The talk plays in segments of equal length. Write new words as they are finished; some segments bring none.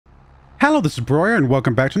Hello, this is Broyar, and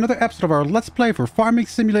welcome back to another episode of our Let's Play for Farming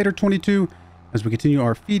Simulator 22 as we continue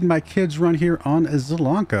our Feed My Kids run here on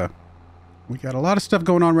Zielonka. We got a lot of stuff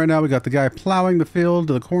going on right now. We got the guy plowing the field,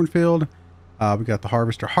 the cornfield. We got the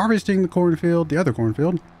harvester harvesting the cornfield, the other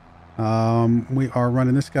cornfield. We are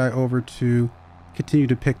running this guy over to continue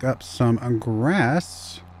to pick up some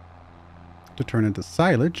grass to turn into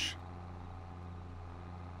silage.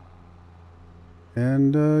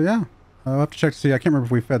 And, yeah. I'll have to check to see. I can't remember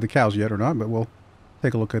if we fed the cows yet or not, but we'll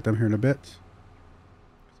take a look at them here in a bit.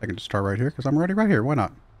 I can just start right here because I'm already right here. Why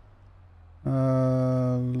not?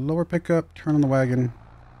 Lower pickup, turn on the wagon.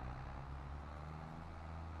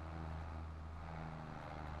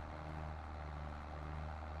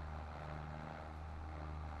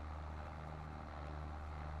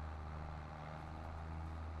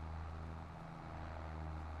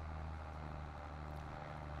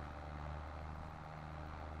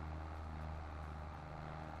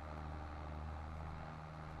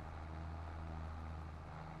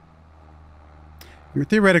 I mean,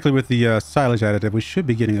 theoretically, with the silage additive, we should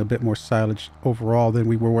be getting a bit more silage overall than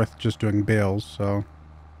we were with just doing bales. So,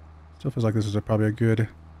 still feels like this is probably a good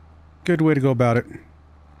way to go about it.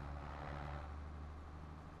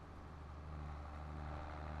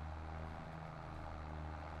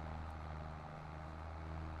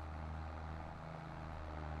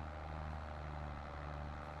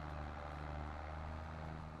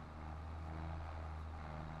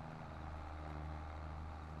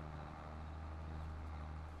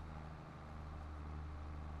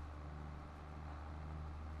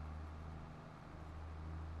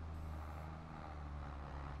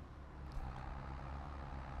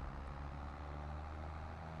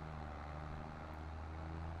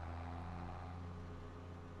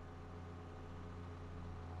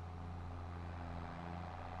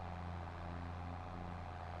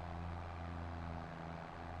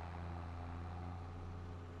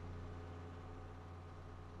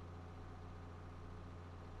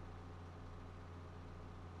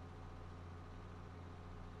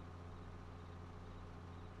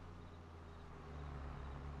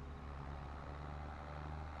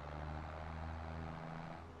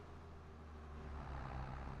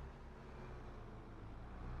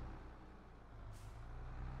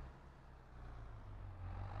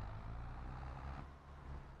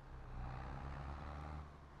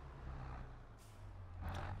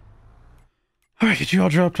 All right, get you all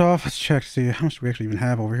dropped off. Let's check to see how much we actually even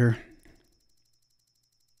have over here.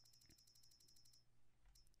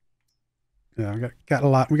 Yeah, we got a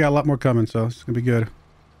lot. We got a lot more coming, so it's gonna be good. A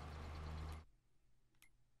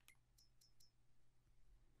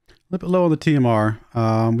little bit low on the TMR.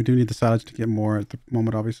 We do need the silage to get more at the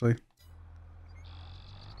moment, obviously.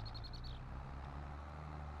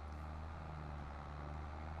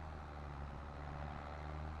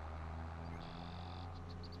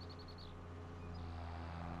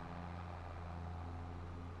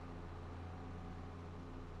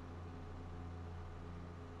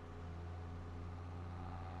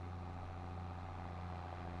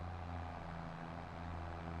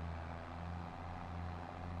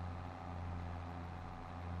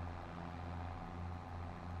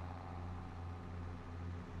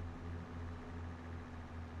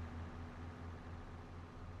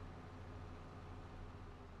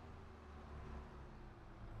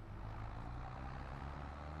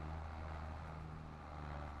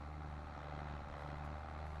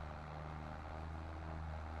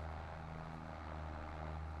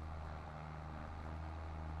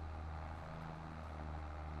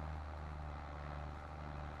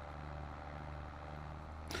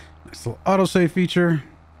 Nice little autosave feature.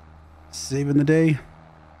 Saving the day.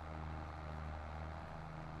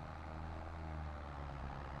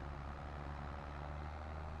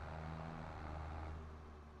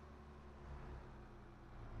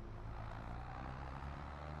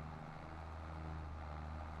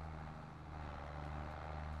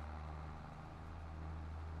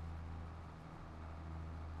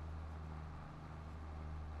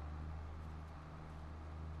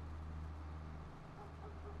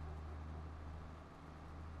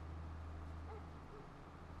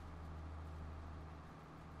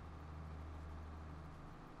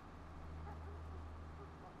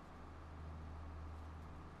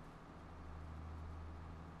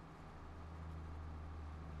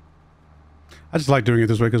 I just like doing it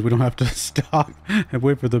this way because we don't have to stop and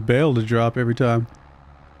wait for the bale to drop every time.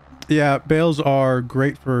 Yeah, bales are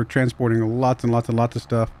great for transporting lots and lots and lots of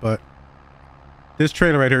stuff, but this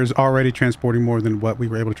trailer right here is already transporting more than what we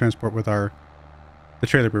were able to transport with the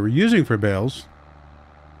trailer we were using for bales.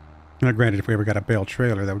 Now, granted, if we ever got a bale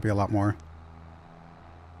trailer, that would be a lot more.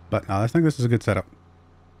 But no, I think this is a good setup.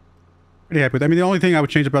 Pretty happy with it. I mean, the only thing I would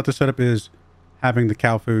change about this setup is having the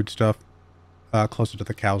cow food stuff closer to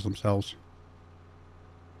the cows themselves.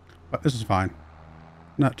 But this is fine.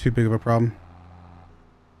 Not too big of a problem.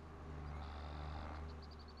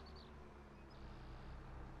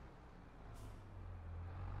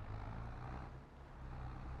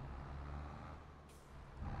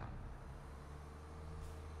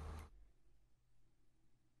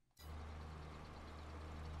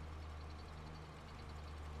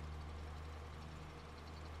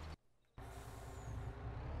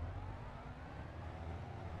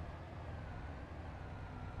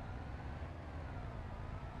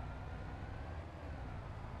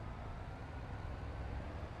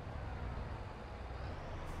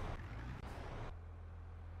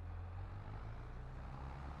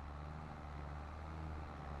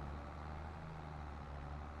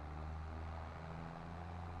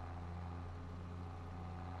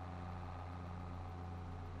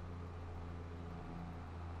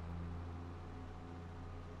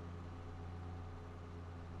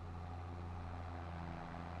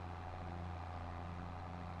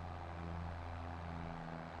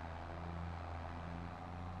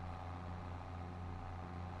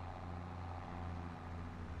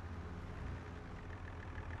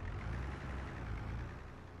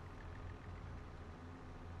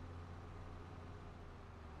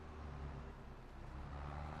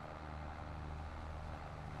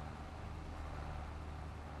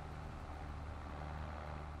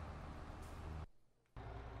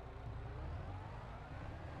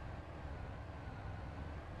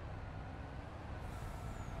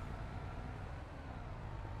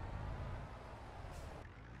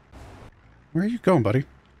 Where are you going, buddy? Not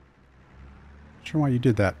sure why you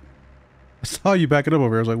did that. I saw you backing up over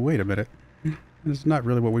here. I was like, wait a minute. This is not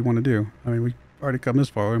really what we want to do. I mean, we've already come this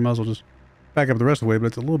far. We might as well just back up the rest of the way, but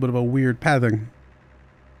it's a little bit of a weird pathing.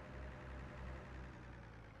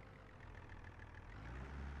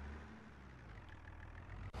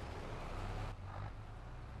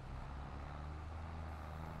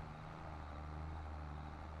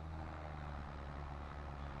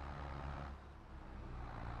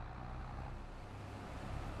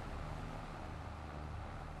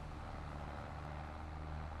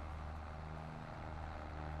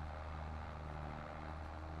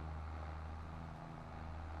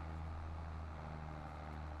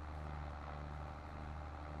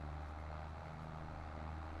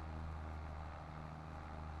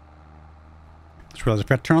 Just realized I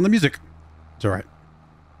forgot to turn on the music. It's alright.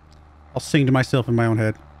 I'll sing to myself in my own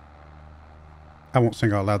head. I won't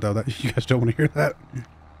sing out loud though. That you guys don't want to hear that.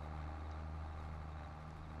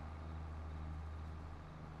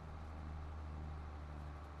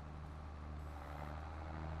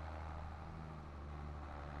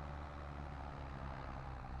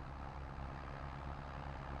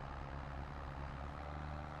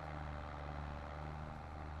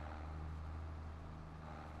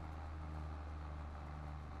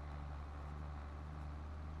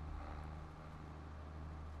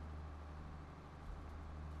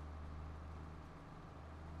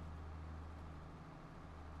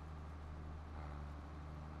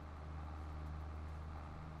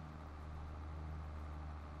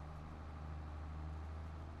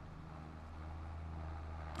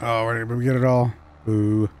 Oh, where did we get it all?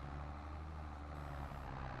 Ooh.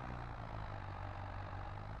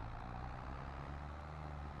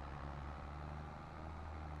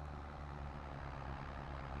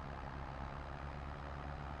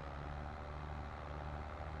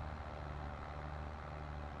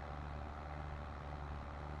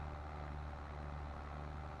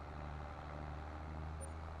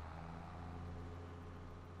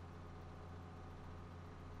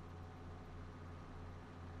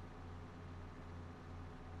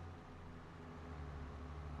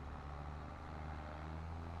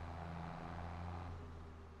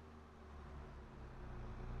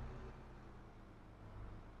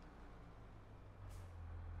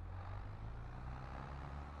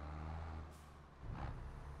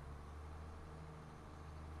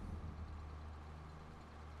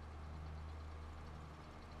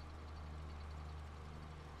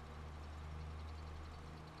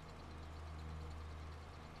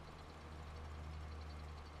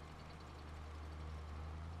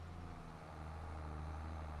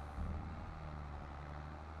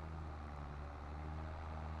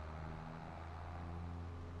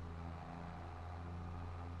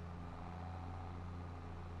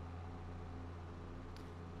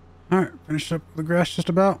 Alright, finished up the grass just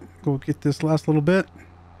about. Go get this last little bit.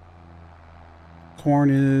 Corn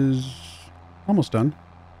is almost done.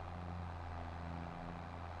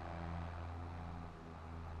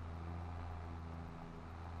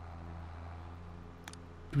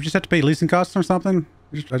 Do we just have to pay leasing costs or something?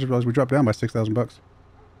 I just realized we dropped down by 6,000 bucks.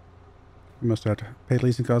 We must have to pay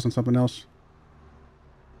leasing costs on something else.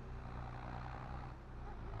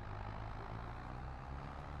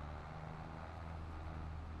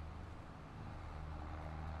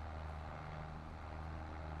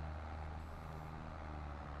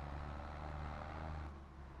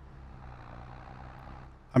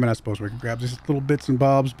 I mean, I suppose we can grab these little bits and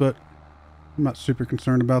bobs, but I'm not super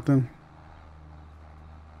concerned about them.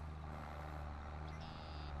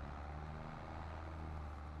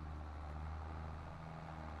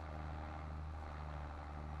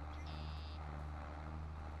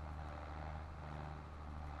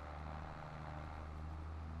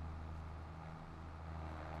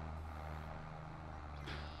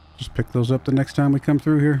 Just pick those up the next time we come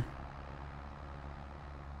through here.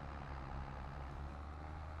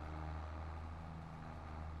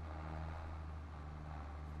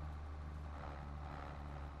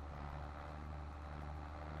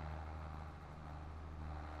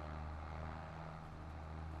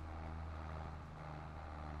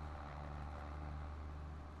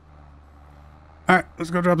 Alright,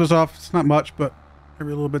 let's go drop this off. It's not much, but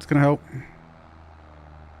every little bit's gonna help.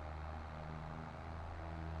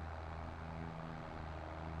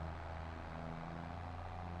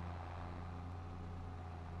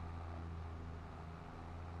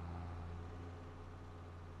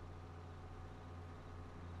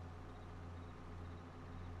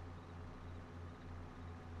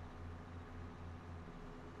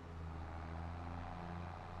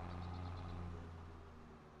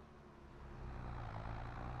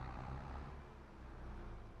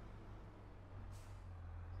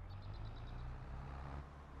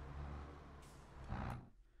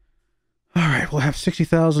 Alright, we'll have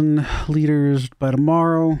 60,000 liters by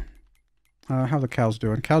tomorrow. How are the cows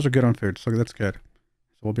doing? Cows are good on food, so that's good.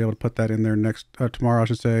 So we'll be able to put that in there tomorrow, I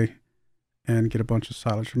should say, and get a bunch of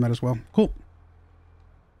silage from that as well. Cool.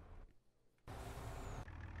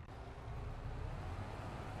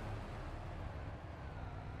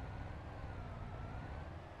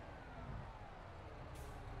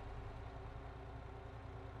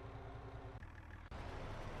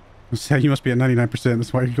 You must be at 99%.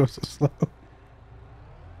 That's why you go so slow.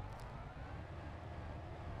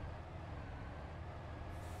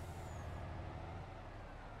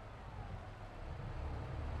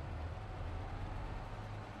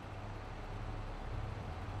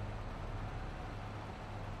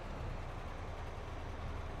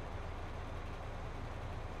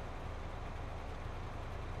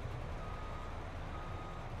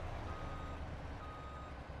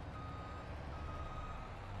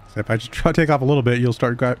 So if I just try to take off a little bit, you'll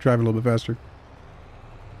start driving a little bit faster.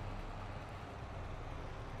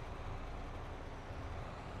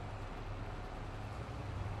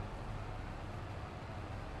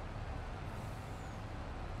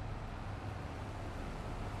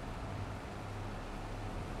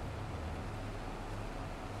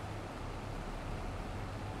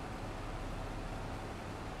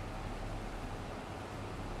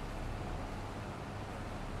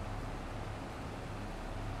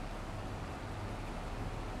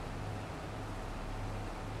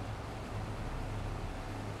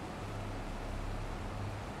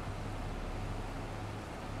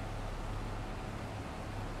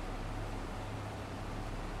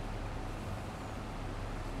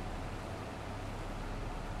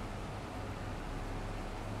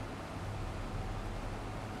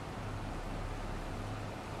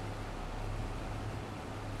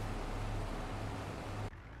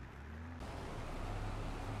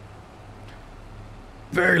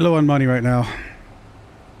 Very low on money right now.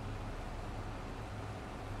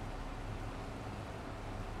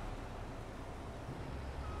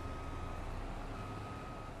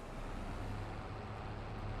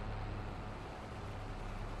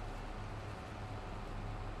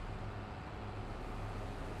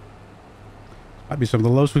 Might be some of the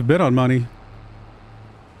lowest we've been on money.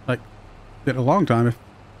 Like, in a long time.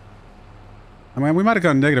 I mean, we might have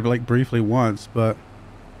gone negative like briefly once, but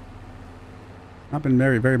not been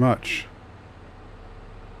very much.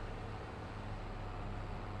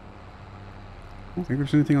 I don't think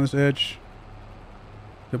there's anything on this edge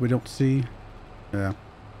that we don't see. Yeah.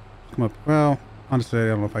 Come up. Well, honestly, I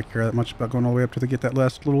don't know if I care that much about going all the way up to get that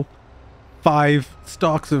last little 5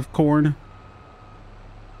 stalks of corn.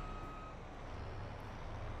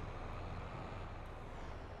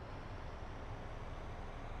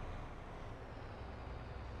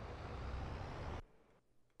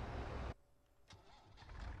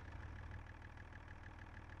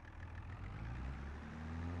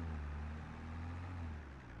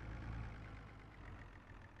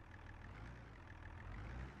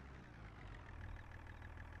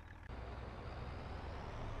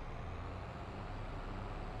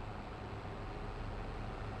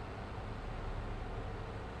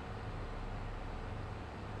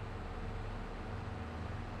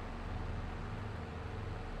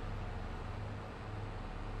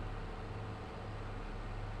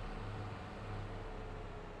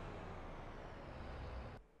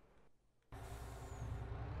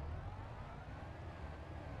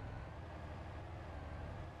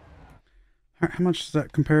 right, how much does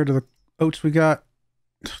that compare to the oats we got?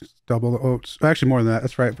 Double the oats. Actually, more than that.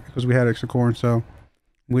 That's right, because we had extra corn, so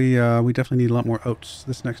we definitely need a lot more oats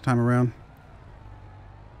this next time around.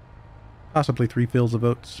 Possibly 3 fields of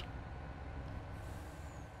oats.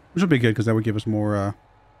 Which would be good, because that would give us more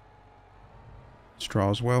straw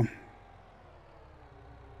as well.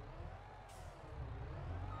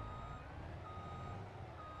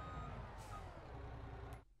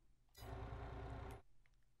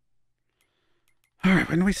 Alright,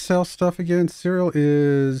 when do we sell stuff again? Cereal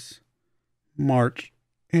is March.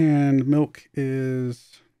 And milk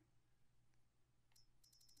is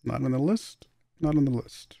not on the list. Not on the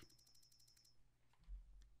list.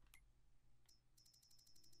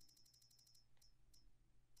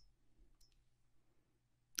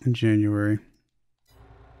 In January.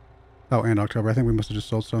 Oh, and October. I think we must have just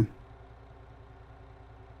sold some.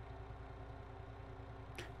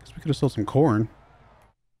 Because we could have sold some corn.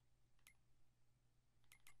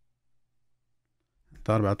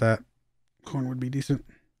 Thought about that. Corn would be decent.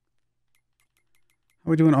 How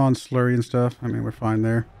are we doing on slurry and stuff? I mean, we're fine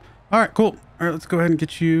there. Alright, cool. Alright, let's go ahead and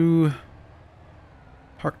get you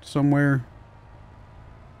parked somewhere.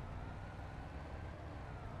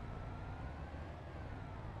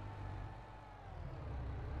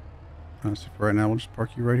 Honestly, for right now, we'll just park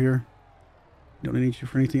you right here. Don't need you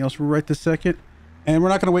for anything else right this second. And we're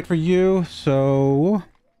not going to wait for you, so...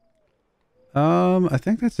 I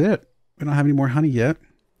think that's it. We don't have any more honey yet.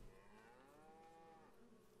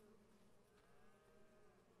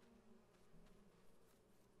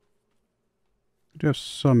 We do have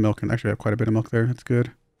some milk, and actually have quite a bit of milk there. That's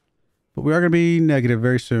good. But we are going to be negative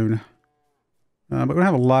very soon. But we don't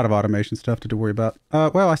have a lot of automation stuff to worry about.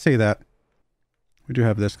 Well, I say that. We do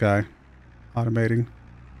have this guy automating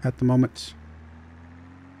at the moment.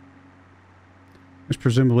 Which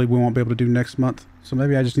presumably we won't be able to do next month. So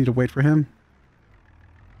maybe I just need to wait for him.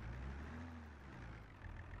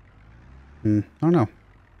 I don't know.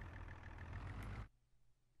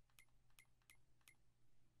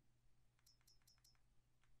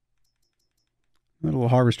 A little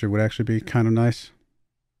harvester would actually be kind of nice.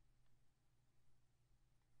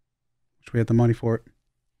 Wish we had the money for it.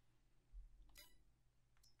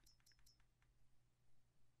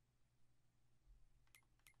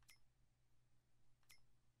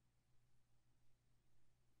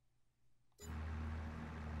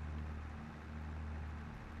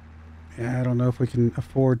 Yeah, I don't know if we can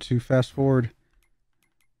afford to fast forward.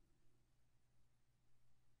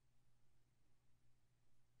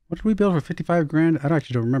 What did we build for 55 grand? I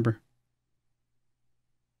actually don't remember.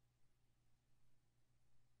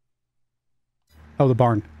 Oh, the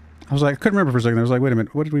barn. I was like, I couldn't remember for a second. I was like, wait a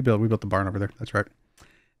minute. What did we build? We built the barn over there. That's right.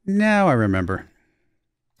 Now I remember.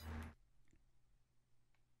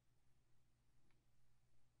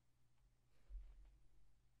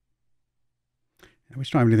 We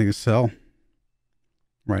just don't have anything to sell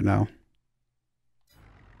right now.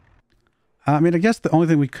 I mean, I guess the only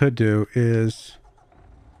thing we could do is...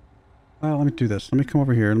 Well, let me do this. Let me come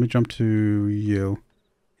over here. Let me jump to you.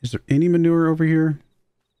 Is there any manure over here?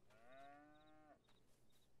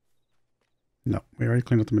 No, we already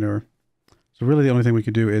cleaned up the manure. So really the only thing we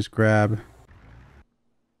could do is grab...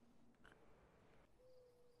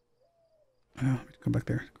 Oh, let me come back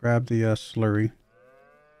there. Grab the slurry.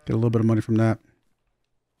 Get a little bit of money from that.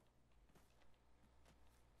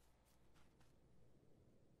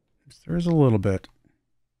 There is a little bit.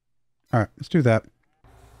 Alright, let's do that.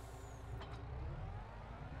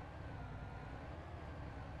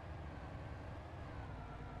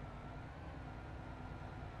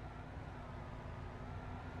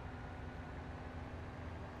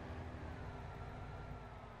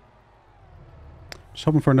 Just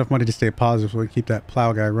hoping for enough money to stay positive so we can keep that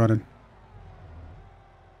plow guy running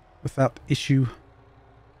without issue.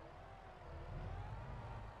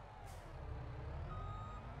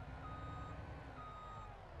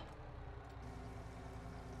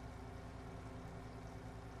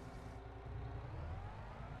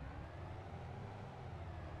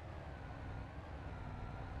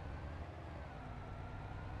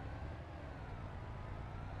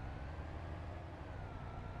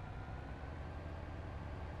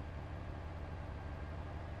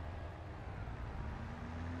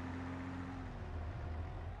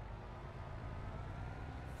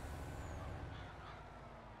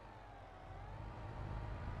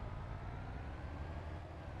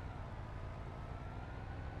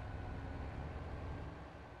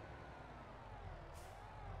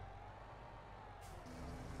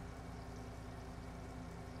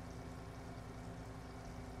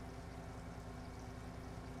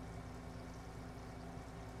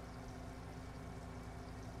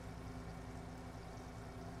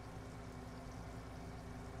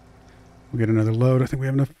 We'll get another load. I think we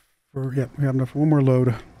have enough for, yeah, we have enough for one more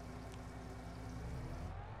load.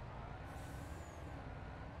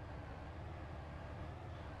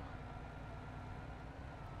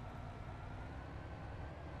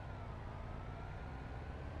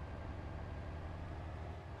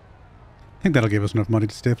 I think that'll give us enough money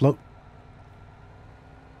to stay afloat.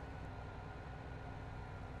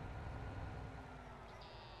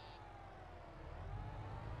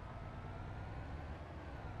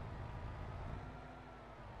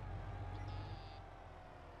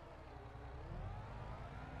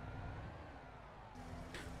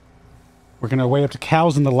 Working our way up to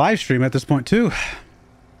cows in the live stream at this point too.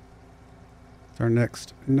 It's our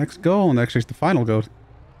next goal, and actually it's the final goal.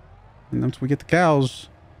 And once we get the cows,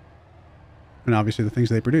 and obviously the things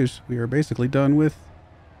they produce, we are basically done with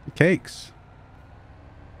the cakes.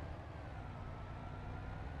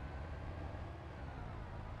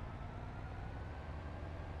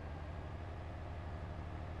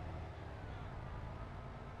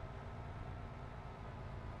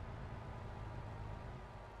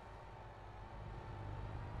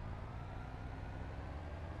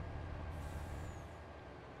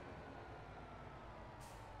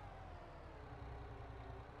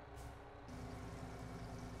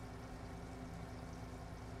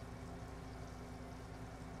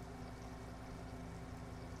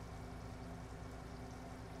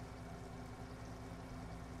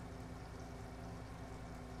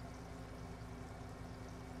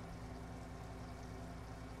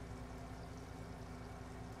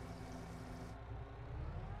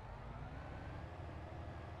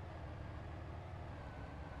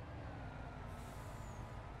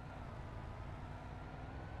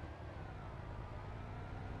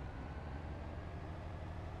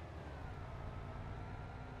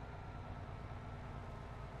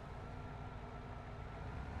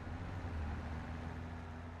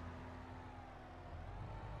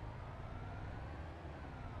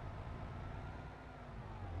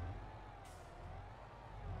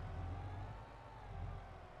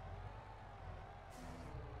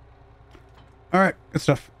 All right, good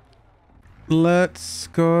stuff. Let's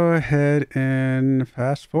go ahead and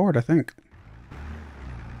fast forward, I think.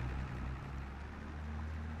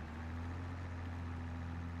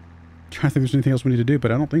 Trying to think if there's anything else we need to do,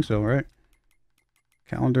 but I don't think so, all right?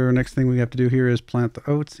 Calendar, next thing we have to do here is plant the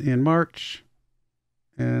oats in March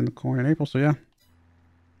and the corn in April, so yeah.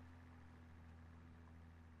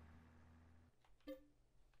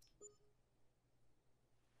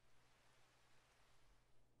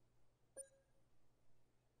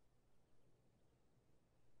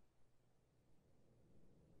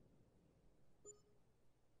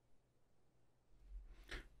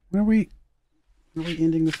 When are we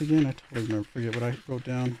ending this again? I totally remember. Forget what I wrote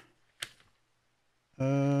down.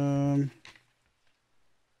 I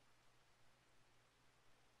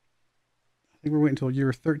think we're waiting until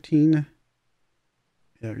year 13.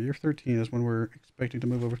 Yeah, year 13 is when we're expecting to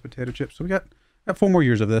move over to potato chips. So we got 4 more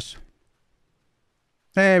years of this.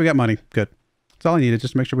 Hey, we got money. Good. That's all I needed.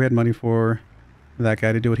 Just to make sure we had money for that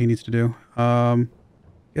guy to do what he needs to do.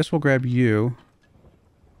 Guess we'll grab you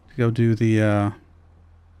to go do the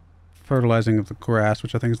fertilizing of the grass,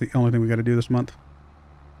 which I think is the only thing we got to do this month.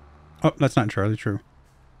 Oh, that's not entirely true.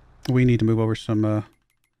 We need to move over some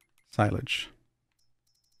silage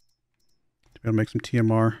to be able to make some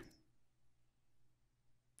TMR.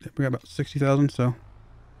 Yep, we got about 60,000, so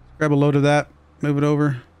grab a load of that, move it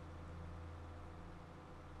over.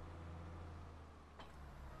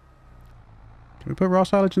 Can we put raw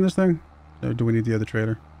silage in this thing? Or do we need the other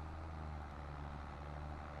trailer?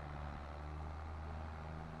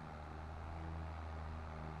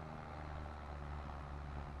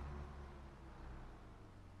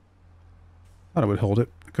 Thought I would hold it.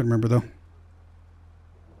 I couldn't remember though.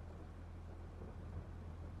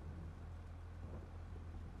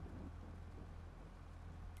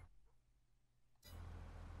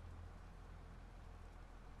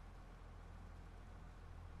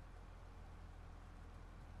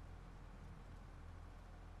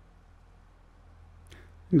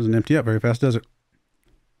 It doesn't empty up very fast, does it?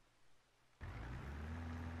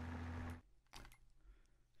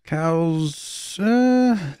 Cows,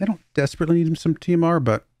 they don't desperately need some TMR,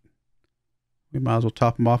 but we might as well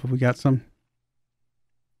top them off if we got some.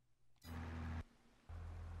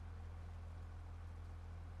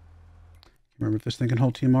 Remember if this thing can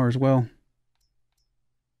hold TMR as well.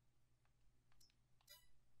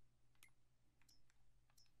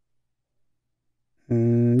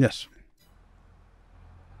 Yes.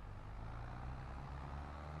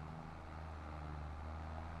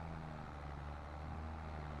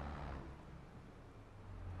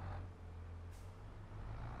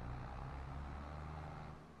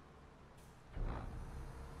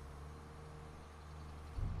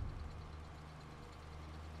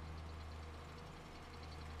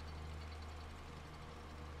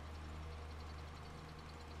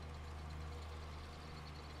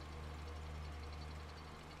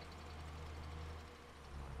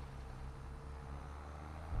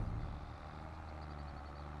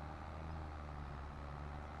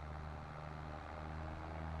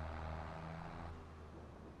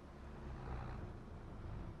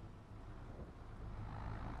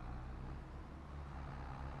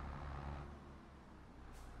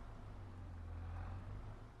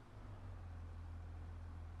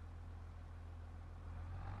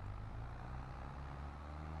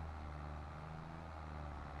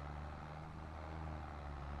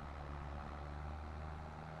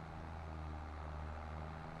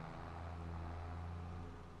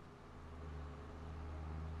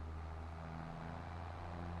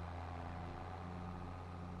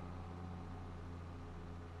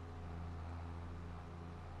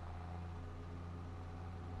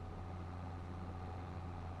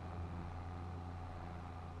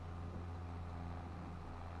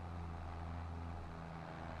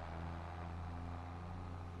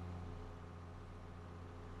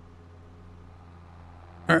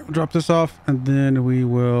 All right, we'll drop this off, and then we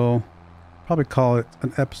will probably call it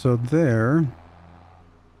an episode there.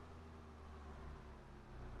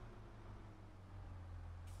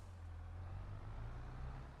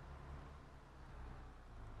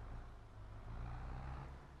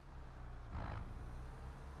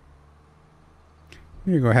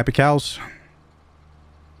 Here you go, happy cows.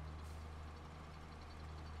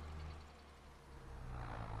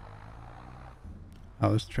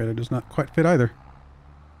 Oh, this trailer does not quite fit either.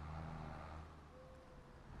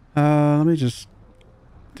 Let me just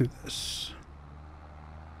do this.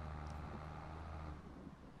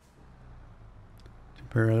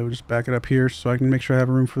 Temporarily, we'll just back it up here so I can make sure I have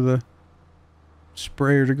room for the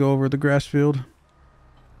sprayer to go over the grass field.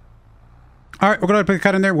 All right, we're going to put the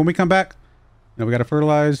cut in there. When we come back, we got to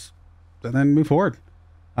fertilize and then move forward.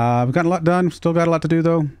 We've gotten a lot done. Still got a lot to do,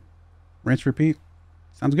 though. Rinse, repeat.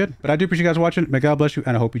 Sounds good. But I do appreciate you guys watching. May God bless you,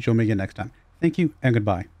 and I hope you join me again next time. Thank you, and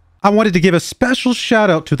goodbye. I wanted to give a special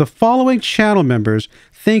shout out to the following channel members.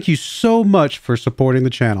 Thank you so much for supporting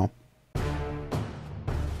the channel.